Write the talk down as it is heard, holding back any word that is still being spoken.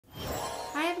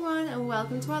and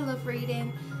welcome to our love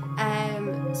reading.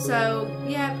 So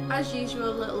yeah, as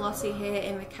usual, little Lottie here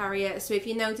in the carrier. So if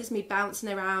you notice me bouncing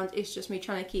around, it's just me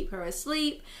trying to keep her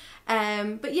asleep.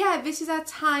 But yeah, this is our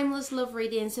timeless love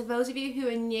reading. So those of you who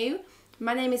are new,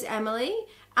 my name is Emily,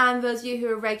 and those of you who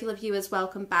are regular viewers,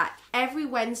 welcome back. Every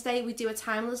Wednesday we do a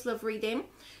timeless love reading.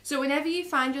 So whenever you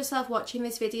find yourself watching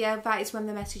this video, that is when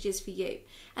the message is for you.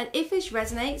 And if this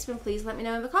resonates, then please let me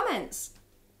know in the comments.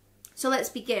 So let's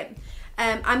begin.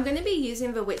 I'm going to be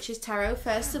using the Witch's Tarot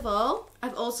first of all.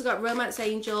 I've also got Romance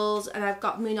Angels and I've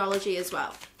got Moonology as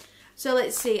well. So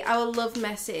let's see, our love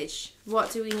message.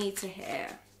 What do we need to hear?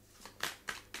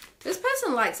 This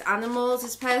person likes animals.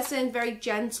 This person, very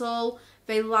gentle.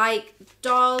 They like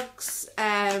dogs.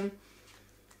 I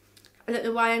don't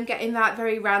know why I'm getting that,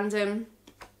 very random.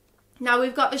 Now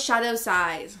we've got the shadow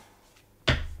side.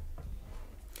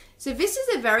 So this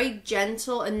is a very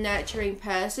gentle and nurturing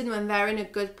person when they're in a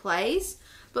good place.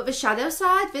 But the shadow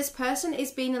side, this person is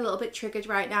being a little bit triggered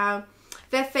right now.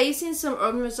 They're facing some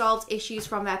unresolved issues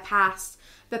from their past.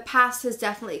 The past has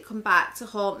definitely come back to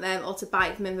haunt them or to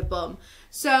bite them in the bum.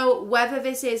 So whether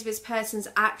this is this person's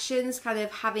actions kind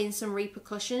of having some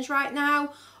repercussions right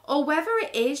now, or whether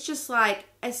it is just like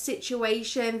a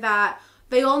situation that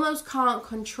they almost can't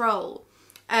control.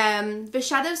 The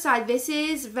shadow side, this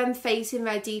is them facing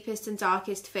their deepest and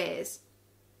darkest fears.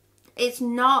 It's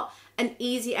not an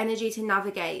easy energy to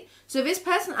navigate. So this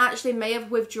person actually may have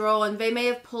withdrawn, they may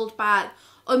have pulled back,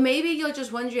 or maybe you're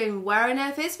just wondering, where on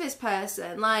earth is this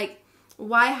person? Like,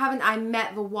 why haven't I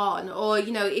met the one? Or,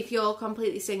 you know, if you're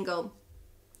completely single.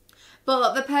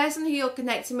 But the person who you're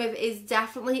connecting with is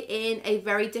definitely in a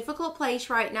very difficult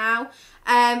place right now.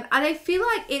 And I feel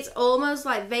like it's almost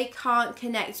like they can't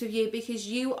connect with you because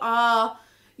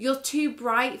you're too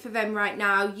bright for them right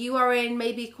now. You are in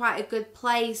maybe quite a good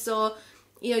place, or,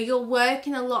 you know, you're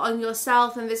working a lot on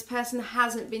yourself and this person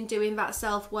hasn't been doing that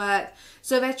self-work.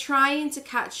 So they're trying to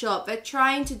catch up. They're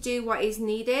trying to do what is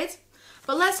needed.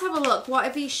 But let's have a look. What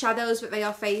are these shadows that they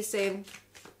are facing?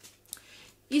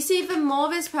 You see, the more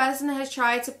this person has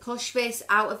tried to push this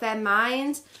out of their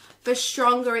mind, the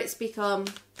stronger it's become.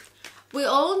 We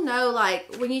all know,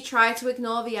 like, when you try to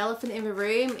ignore the elephant in the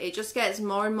room, it just gets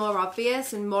more and more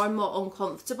obvious and more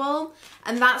uncomfortable.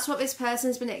 And that's what this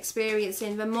person's been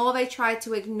experiencing. The more they try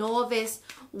to ignore this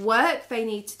work they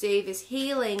need to do, this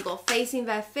healing or facing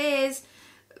their fears,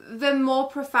 the more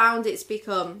profound it's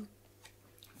become.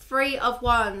 Three of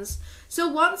Wands. So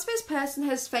once this person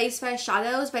has faced their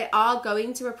shadows, they are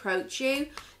going to approach you.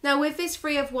 Now with this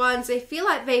Three of Wands, they feel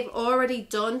like they've already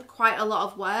done quite a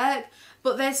lot of work,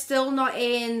 but they're still not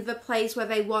in the place where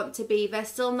they want to be. They're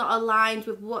still not aligned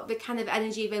with what the kind of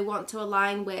energy they want to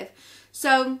align with.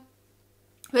 So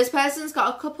this person's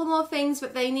got a couple more things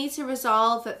that they need to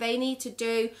resolve, that they need to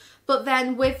do. But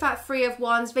then with that Three of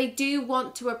Wands, they do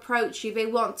want to approach you. They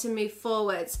want to move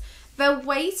forwards. They're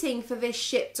waiting for this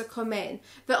ship to come in.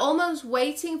 They're almost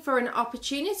waiting for an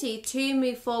opportunity to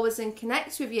move forwards and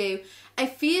connect with you. I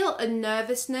feel a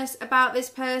nervousness about this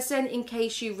person in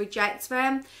case you reject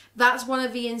them. That's one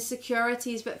of the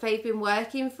insecurities that they've been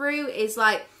working through, is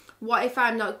like, what if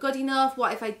I'm not good enough?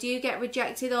 What if I do get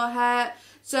rejected or hurt?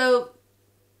 So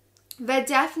they're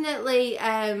definitely,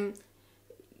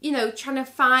 you know, trying to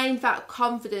find that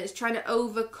confidence, trying to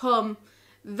overcome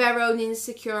their own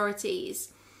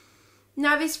insecurities.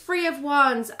 Now this Three of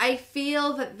Wands, I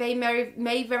feel that they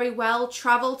may very well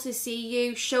travel to see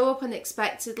you, show up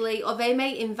unexpectedly, or they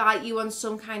may invite you on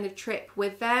some kind of trip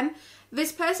with them.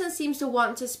 This person seems to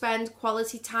want to spend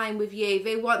quality time with you.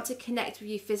 They want to connect with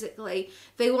you physically.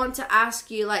 They want to ask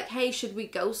you like, hey, should we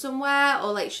go somewhere?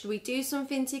 Or like, should we do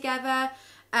something together?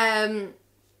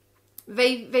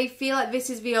 They feel like this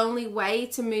is the only way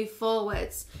to move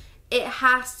forwards. It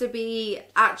has to be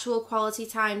actual quality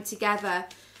time together.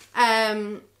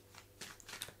 But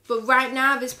right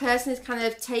now this person is kind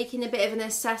of taking a bit of an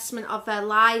assessment of their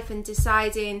life and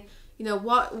deciding, you know,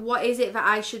 what is it that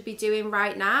I should be doing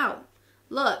right now?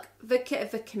 Look, the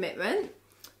commitment,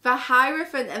 the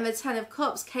Hierophant and the Ten of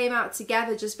Cups came out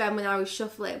together just then when I was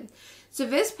shuffling. So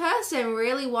this person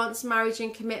really wants marriage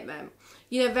and commitment.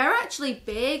 You know, they're actually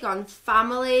big on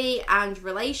family and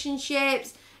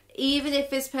relationships. Even if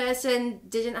this person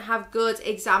didn't have good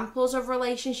examples of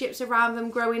relationships around them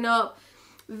growing up,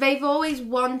 they've always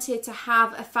wanted to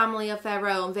have a family of their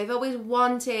own. They've always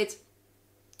wanted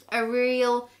a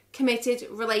real committed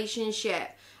relationship.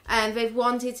 And they've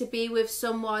wanted to be with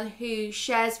someone who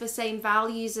shares the same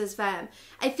values as them.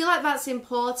 I feel like that's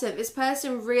important. This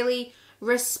person really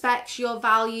respects your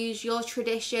values, your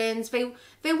traditions. They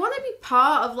want to be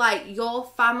part of like your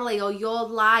family or your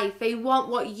life. They want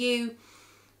what you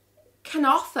can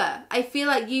offer. I feel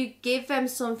like you give them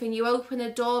something, you open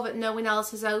a door that no one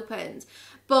else has opened.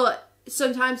 But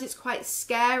sometimes it's quite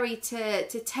scary to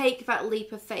take that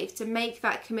leap of faith, to make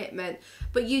that commitment.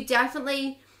 But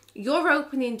you're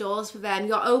opening doors for them.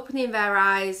 You're opening their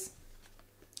eyes.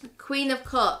 Queen of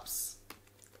Cups,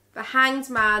 the Hanged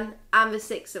Man, and the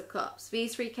Six of Cups.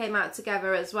 These three came out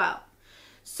together as well.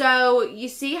 So you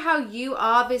see how you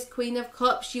are this Queen of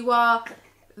Cups. You are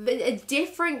a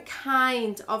different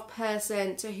kind of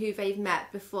person to who they've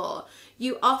met before.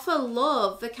 You offer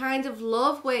love, the kind of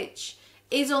love which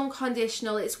is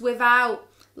unconditional. It's without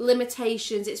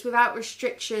limitations. It's without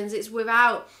restrictions. It's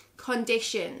without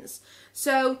conditions.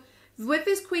 So with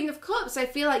this Queen of Cups, I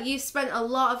feel like you've spent a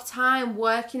lot of time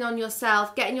working on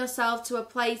yourself, getting yourself to a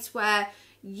place where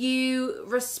you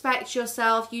respect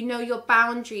yourself, you know your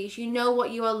boundaries, you know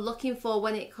what you are looking for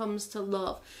when it comes to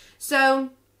love. So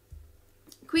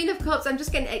Queen of Cups, I'm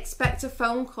just going to expect a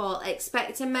phone call,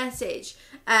 expect a message.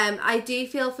 I do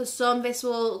feel for some this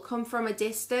will come from a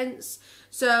distance.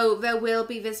 So there will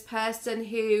be this person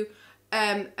who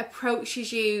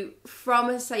approaches you from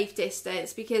a safe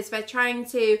distance because they're trying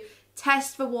to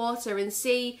test the water and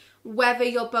see whether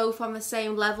you're both on the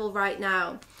same level right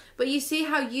now. But you see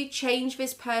how you change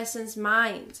this person's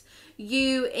mind.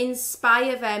 You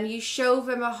inspire them, you show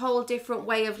them a whole different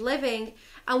way of living.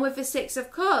 And with the Six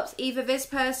of Cups, either this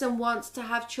person wants to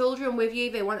have children with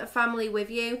you, they want a family with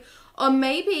you, or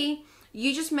maybe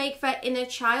you just make their inner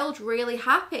child really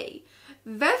happy.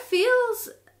 There feels,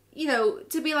 you know,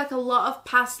 to be like a lot of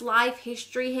past life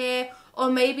history here, or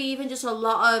maybe even just a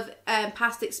lot of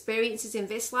past experiences in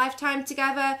this lifetime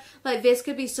together. Like this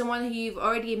could be someone who you've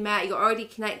already met, you're already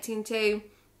connecting to.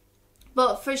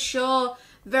 But for sure,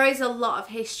 there is a lot of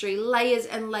history, layers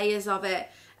and layers of it.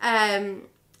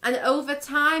 And over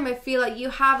time, I feel like you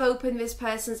have opened this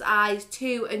person's eyes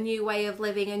to a new way of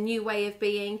living, a new way of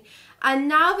being. And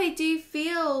now they do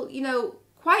feel, you know,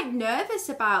 quite nervous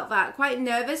about that, quite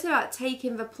nervous about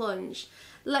taking the plunge.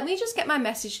 Let me just get my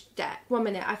message deck. 1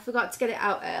 minute, I forgot to get it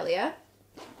out earlier.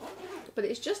 But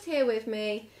it's just here with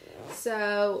me.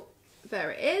 So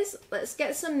there it is. Let's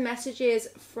get some messages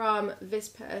from this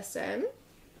person.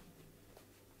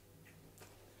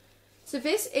 So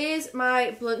this is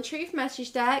my Blunt Truth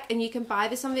message deck, and you can buy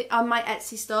this on my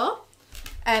Etsy store.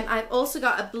 I've also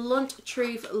got a Blunt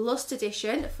Truth Lust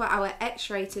Edition for our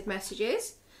X-rated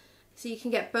messages. So you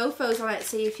can get both those on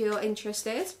Etsy if you're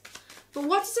interested. But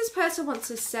what does this person want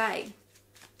to say?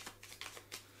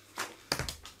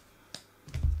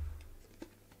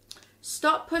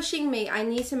 Stop pushing me. I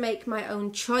need to make my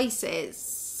own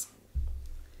choices.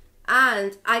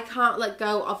 And I can't let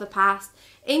go of the past.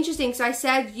 Interesting, because I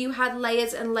said you had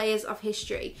layers and layers of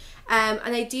history. And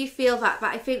I do feel that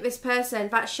I think this person,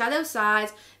 that shadow side,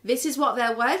 this is what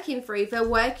they're working through. They're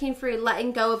working through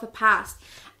letting go of the past.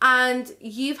 And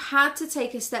you've had to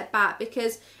take a step back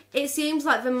because it seems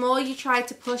like the more you try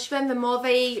to push them, the more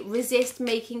they resist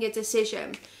making a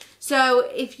decision. So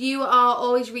if you are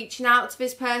always reaching out to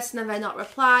this person and they're not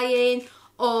replying,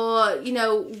 or, you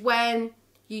know, when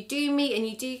you do meet and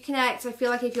you do connect, I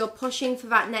feel like if you're pushing for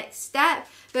that next step,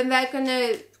 then they're going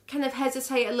to kind of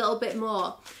hesitate a little bit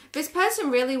more. This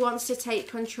person really wants to take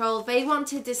control. They want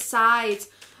to decide,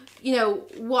 you know,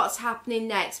 what's happening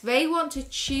next. They want to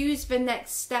choose the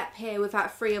next step here with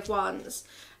that Three of Wands.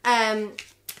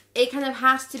 It kind of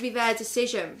has to be their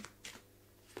decision.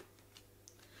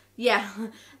 Yeah,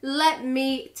 let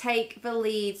me take the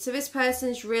lead. So this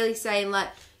person's really saying, like,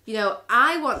 you know,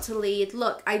 I want to lead.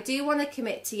 Look, I do want to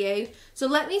commit to you. So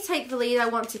let me take the lead. I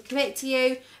want to commit to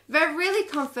you. They're really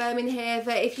confirming here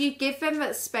that if you give them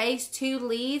that space to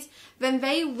lead, then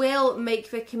they will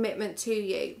make the commitment to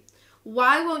you.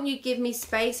 Why won't you give me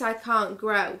space? I can't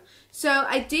grow. So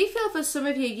I do feel for some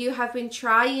of you, you have been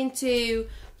trying to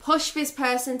push this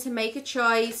person to make a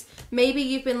choice. Maybe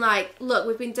you've been like, look,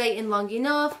 we've been dating long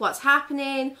enough. What's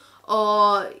happening?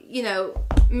 Or, you know,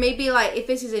 maybe like if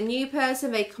this is a new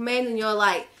person, they come in and you're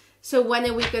like, so when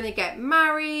are we going to get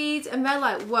married? And they're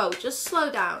like, whoa, just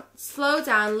slow down. Slow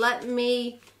down. Let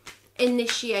me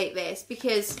initiate this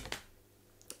because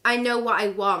I know what I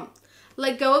want.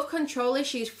 Let go of control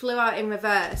issues flew out in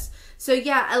reverse. So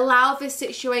yeah, allow this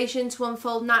situation to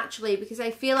unfold naturally, because I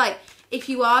feel like if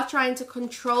you are trying to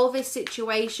control this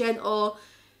situation or,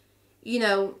 you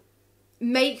know,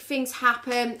 make things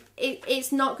happen,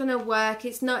 it's not going to work.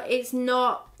 It's not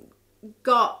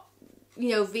got, you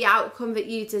know, the outcome that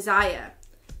you desire.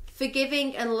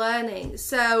 Forgiving and learning.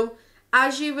 So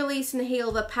as you release and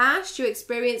heal the past, you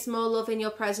experience more love in your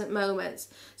present moments.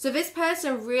 So this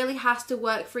person really has to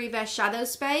work through their shadow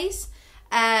space.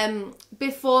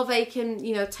 before they can,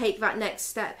 you know, take that next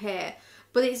step here.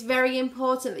 But it's very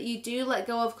important that you do let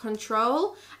go of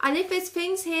control. And if there's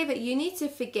things here that you need to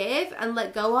forgive and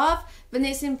let go of, then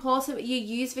it's important that you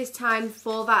use this time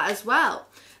for that as well.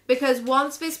 Because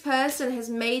once this person has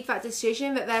made that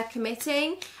decision that they're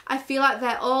committing, I feel like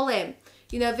they're all in.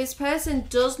 You know, this person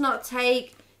does not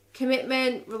take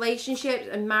commitment, relationships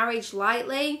and marriage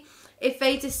lightly. If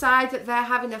they decide that they're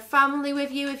having a family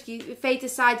with you, if they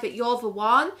decide that you're the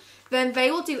one, then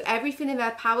they will do everything in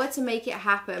their power to make it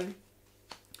happen.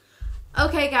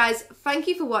 Okay guys, thank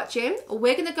you for watching.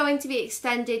 We're going to go into the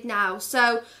extended now.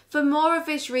 So for more of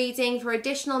this reading, for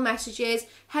additional messages,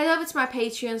 head over to my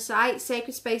Patreon site,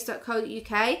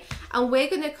 sacredspace.co.uk, and we're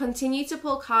going to continue to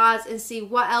pull cards and see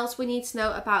what else we need to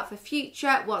know about the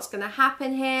future, what's going to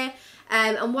happen here,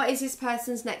 and what is this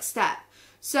person's next step.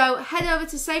 So head over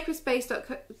to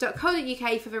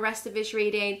sacredspace.co.uk for the rest of this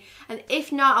reading. And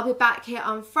if not, I'll be back here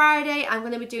on Friday. I'm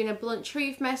going to be doing a blunt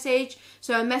truth message.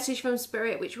 So a message from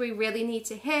Spirit, which we really need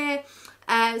to hear.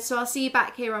 So I'll see you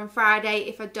back here on Friday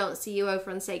if I don't see you over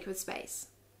on Sacred Space.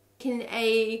 Taking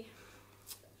a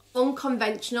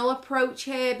unconventional approach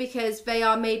here because they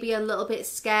are maybe a little bit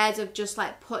scared of just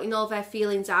like putting all their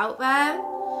feelings out there.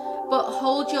 But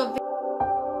hold your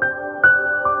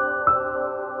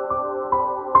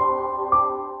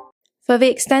For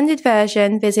the extended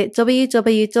version, visit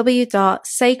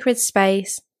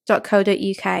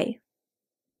www.sacredspace.co.uk.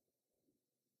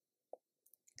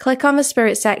 Click on the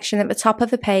Spirit section at the top of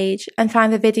the page and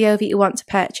find the video that you want to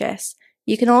purchase.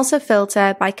 You can also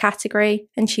filter by category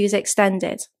and choose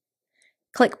Extended.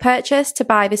 Click Purchase to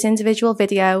buy this individual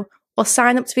video or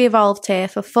sign up to the Evolved tier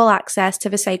for full access to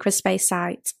the Sacred Space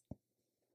site.